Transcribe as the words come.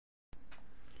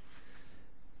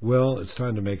Well, it's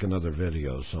time to make another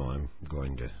video, so I'm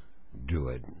going to do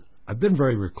it. I've been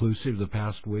very reclusive the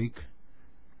past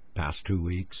 2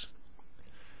 weeks.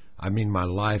 I mean, my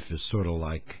life is sort of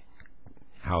like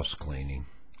house cleaning.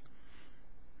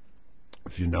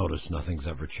 If you notice, nothing's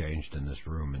ever changed in this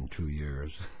room in 2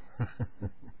 years.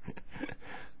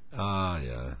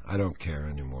 Yeah, I don't care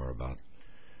anymore about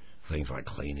things like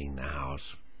cleaning the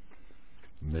house.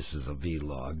 This is a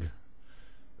vlog,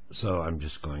 so I'm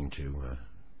just going to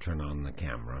turn on the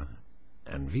camera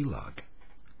and vlog.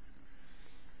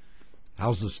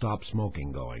 How's the stop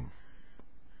smoking going?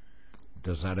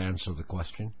 Does that answer the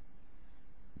question?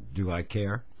 Do I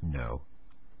care? No.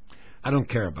 I don't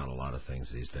care about a lot of things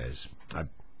these days. I've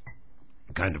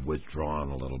kind of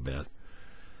withdrawn a little bit,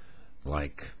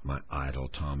 like my idol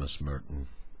Thomas Merton,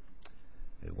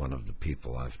 one of the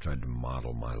people I've tried to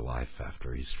model my life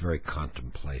after. He's very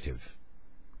contemplative.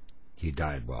 He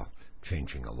died while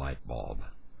changing a light bulb.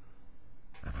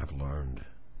 And I've learned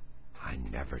I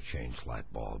never change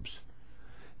light bulbs.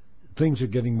 Things are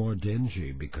getting more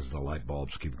dingy because the light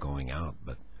bulbs keep going out,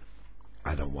 but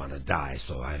I don't want to die,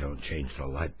 so I don't change the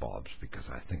light bulbs, because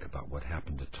I think about what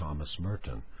happened to Thomas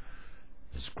Merton,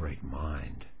 his great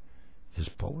mind, his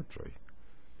poetry,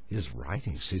 his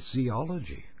writings, his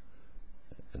theology.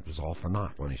 It was all for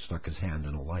naught when he stuck his hand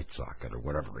in a light socket or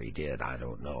whatever he did. I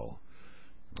don't know.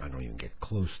 I don't even get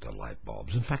close to light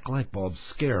bulbs. In fact, light bulbs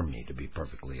scare me, to be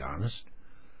perfectly honest.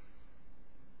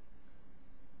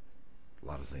 A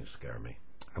lot of things scare me.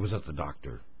 I was at the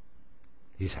doctor.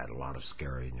 He's had a lot of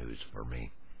scary news for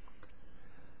me.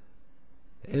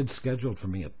 It's scheduled for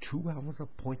me a 2-hour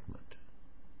appointment.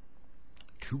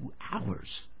 2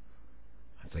 hours.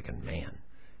 I'm thinking, man,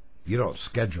 you don't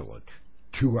schedule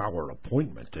a 2-hour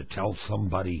appointment to tell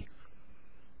somebody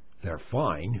they're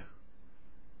fine.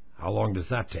 How long does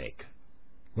that take?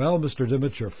 Well, Mr.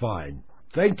 Dimich, you're fine.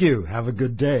 Thank you. Have a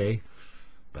good day.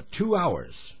 But 2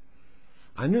 hours.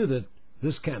 I knew that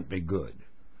this can't be good.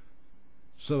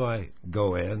 So I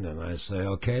go in and I say,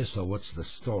 okay, so what's the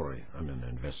story? I'm an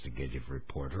investigative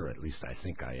reporter. At least I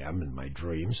think I am in my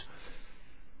dreams.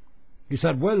 He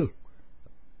said, well,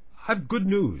 I've good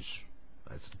news.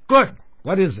 I said, good.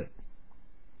 What is it?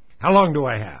 How long do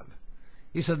I have?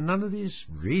 He said, none of these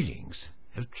readings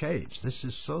have changed. This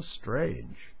is so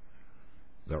strange.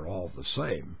 They're all the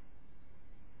same.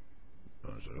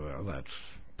 I said, well, that's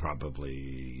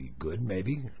probably good,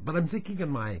 maybe. But I'm thinking in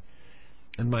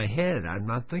my head, I'm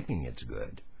not thinking it's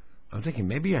good. I'm thinking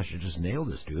maybe I should just nail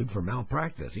this dude for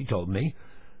malpractice. He told me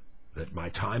that my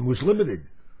time was limited.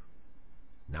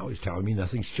 Now he's telling me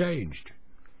nothing's changed.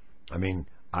 I mean,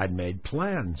 I'd made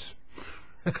plans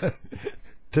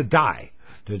to die,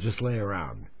 to just lay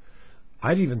around.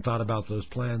 I'd even thought about those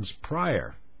plans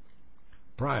prior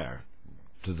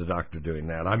to the doctor doing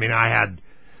that. I mean, I had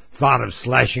thought of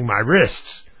slashing my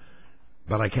wrists,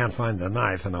 but I can't find the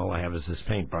knife, and all I have is this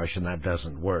paintbrush, and that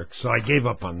doesn't work. So I gave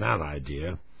up on that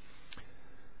idea.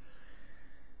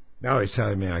 Now he's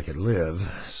telling me I could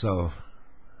live, so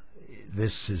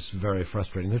this is very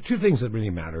frustrating. There are two things that really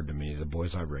matter to me, the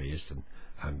boys I raised, and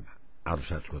I'm out of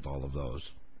touch with all of those.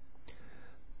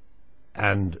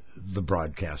 And the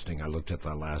broadcasting. I looked at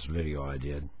the last video I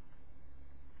did.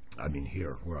 I mean,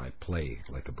 here, where I play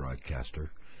like a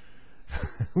broadcaster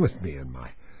with me and my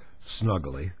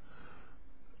snuggly.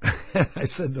 I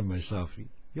said to myself,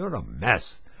 you're a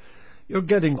mess. You're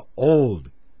getting old.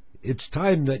 It's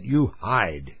time that you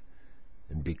hide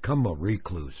and become a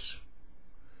recluse.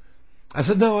 I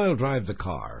said, no, I'll drive the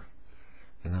car.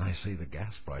 And then I see the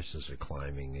gas prices are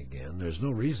climbing again. There's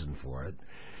no reason for it.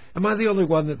 Am I the only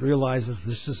one that realizes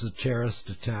this is a terrorist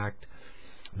attack?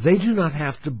 They do not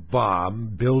have to bomb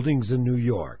buildings in New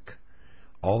York.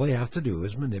 All they have to do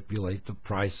is manipulate the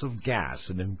price of gas.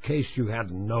 And in case you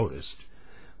hadn't noticed,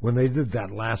 when they did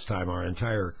that last time, our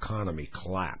entire economy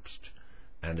collapsed,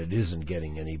 and it isn't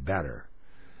getting any better.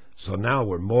 So now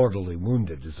we're mortally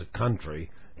wounded as a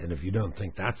country, and if you don't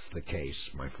think that's the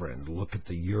case, my friend, look at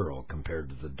the euro compared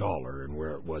to the dollar and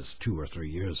where it was 2 or 3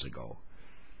 years ago.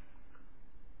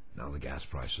 Now the gas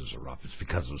prices are up. It's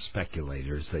because of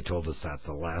speculators. They told us that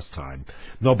the last time.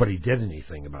 Nobody did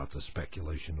anything about the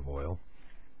speculation of oil.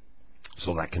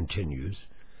 So that continues.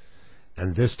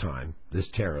 And this time, this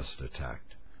terrorist attack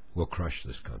will crush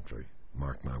this country.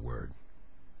 Mark my word.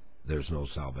 There's no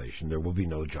salvation. There will be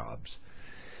no jobs.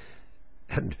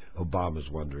 And Obama's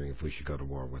wondering if we should go to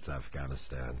war with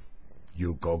Afghanistan.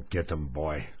 You go get them,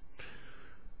 boy.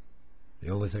 The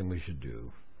only thing we should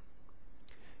do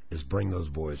is bring those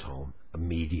boys home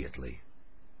immediately.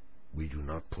 We do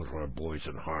not put our boys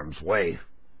in harm's way.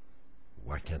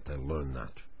 Why can't they learn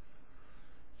that?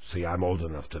 See, I'm old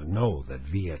enough to know that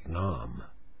Vietnam,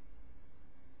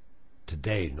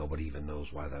 today nobody even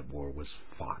knows why that war was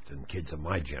fought, and kids of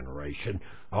my generation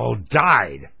all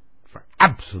died for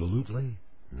absolutely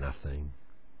nothing.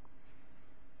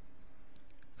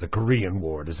 The Korean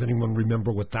War, does anyone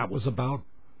remember what that was about?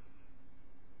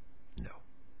 No.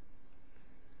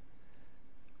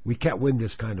 We can't win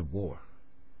this kind of war.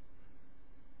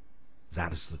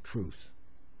 That is the truth.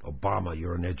 Obama,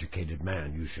 you're an educated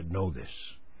man. You should know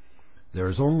this. There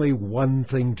is only one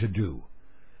thing to do.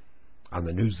 On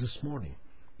the news this morning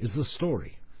is the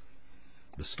story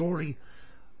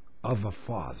of a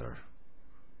father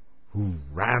who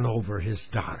ran over his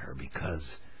daughter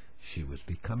because she was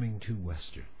becoming too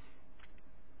Western.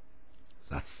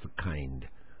 That's the kind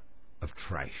of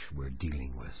trash we're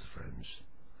dealing with, friends.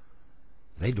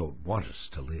 They don't want us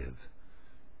to live.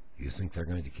 You think they're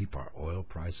going to keep our oil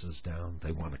prices down?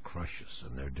 They want to crush us,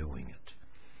 and they're doing it.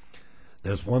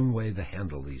 There's one way to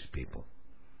handle these people,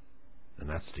 and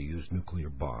that's to use nuclear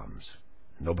bombs.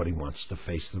 Nobody wants to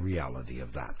face the reality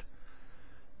of that,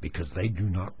 because they do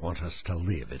not want us to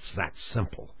live. It's that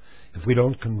simple. If we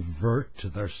don't convert to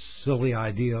their silly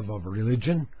idea of a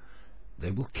religion, they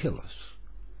will kill us.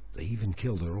 They even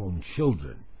kill their own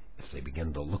children if they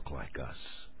begin to look like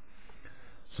us.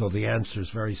 So the answer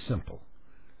is very simple.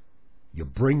 You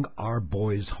bring our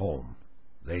boys home.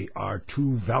 They are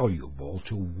too valuable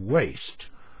to waste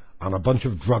on a bunch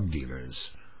of drug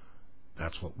dealers.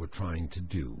 That's what we're trying to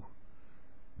do.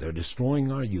 They're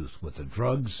destroying our youth with the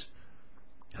drugs,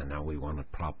 and now we want to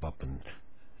prop up and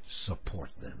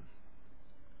support them.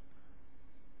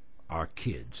 Our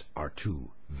kids are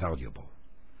too valuable.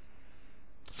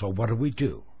 So what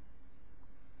do?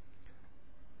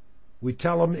 We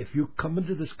tell them, if you come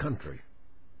into this country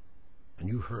and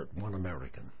you hurt one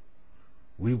American,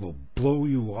 we will blow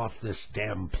you off this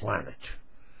damn planet.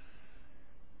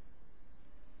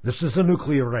 This is a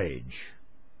nuclear age.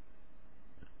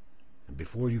 And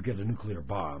before you get a nuclear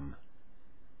bomb,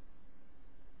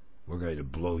 we're going to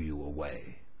blow you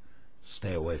away.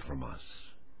 Stay away from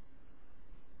us,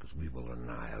 because we will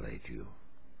annihilate you.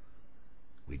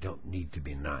 We don't need to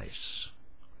be nice.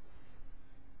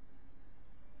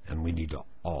 And we need to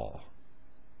all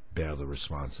bear the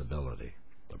responsibility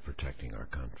of protecting our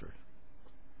country.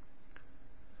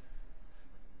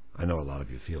 I know a lot of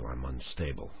you feel I'm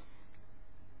unstable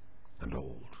and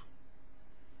old,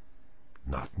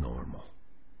 not normal.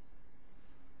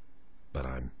 But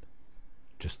I'm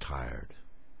just tired.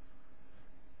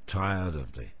 Tired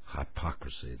of the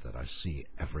hypocrisy that I see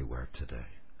everywhere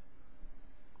today.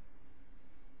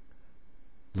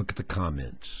 Look at the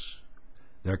comments.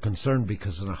 They're concerned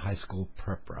because in a high school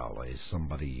prep rally,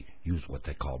 somebody used what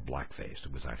they call blackface.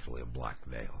 It was actually a black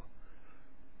veil.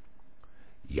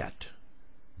 Yet,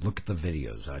 look at the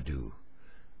videos I do.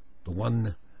 The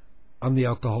one on the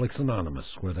Alcoholics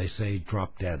Anonymous where they say,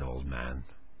 "Drop dead, old man."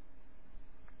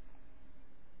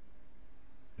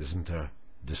 Isn't there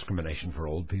discrimination for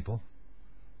old people?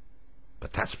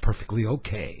 But that's perfectly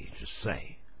okay, just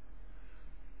say.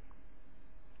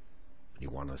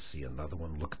 You want to see another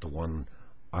one? Look at the one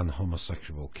on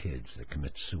homosexual kids that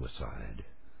commit suicide.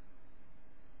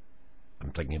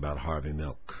 I'm thinking about Harvey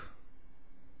Milk.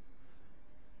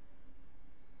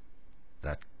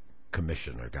 That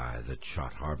commissioner guy that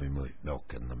shot Harvey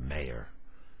Milk and the mayor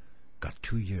got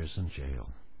 2 years in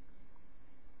jail.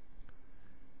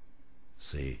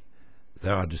 See,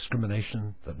 there are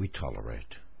discrimination that we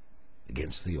tolerate.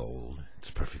 Against the old,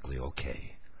 it's perfectly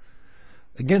okay.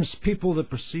 Against people that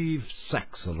perceive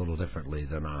sex a little differently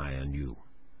than I and you,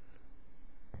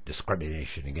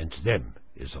 discrimination against them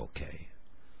is okay.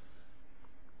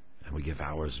 And we give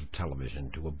hours of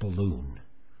television to a balloon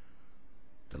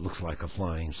that looks like a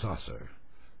flying saucer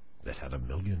that had a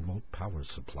 1,000,000-volt power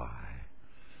supply.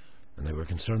 And they were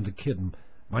concerned the kid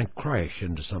might crash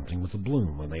into something with the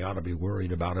balloon when they ought to be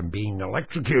worried about him being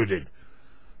electrocuted.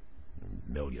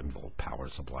 1,000,000-volt power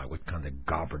supply, what kind of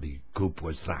gobbledygook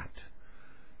was that?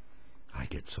 I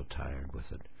get so tired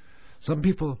with it. Some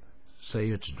people say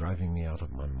it's driving me out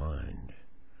of my mind,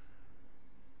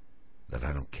 that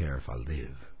I don't care if I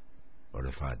live or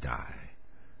if I die,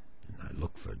 and I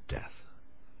look for death,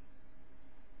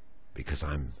 because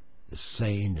I'm as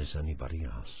sane as anybody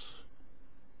else.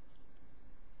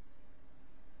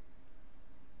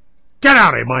 Get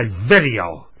out of my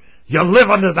video! You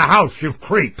live under the house, you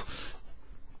creep!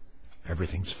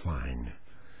 Everything's fine.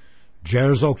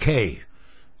 Jer's okay.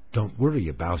 Don't worry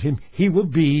about him. He will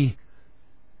be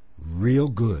real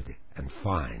good and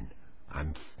fine.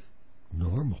 I'm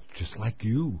normal, just like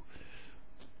you.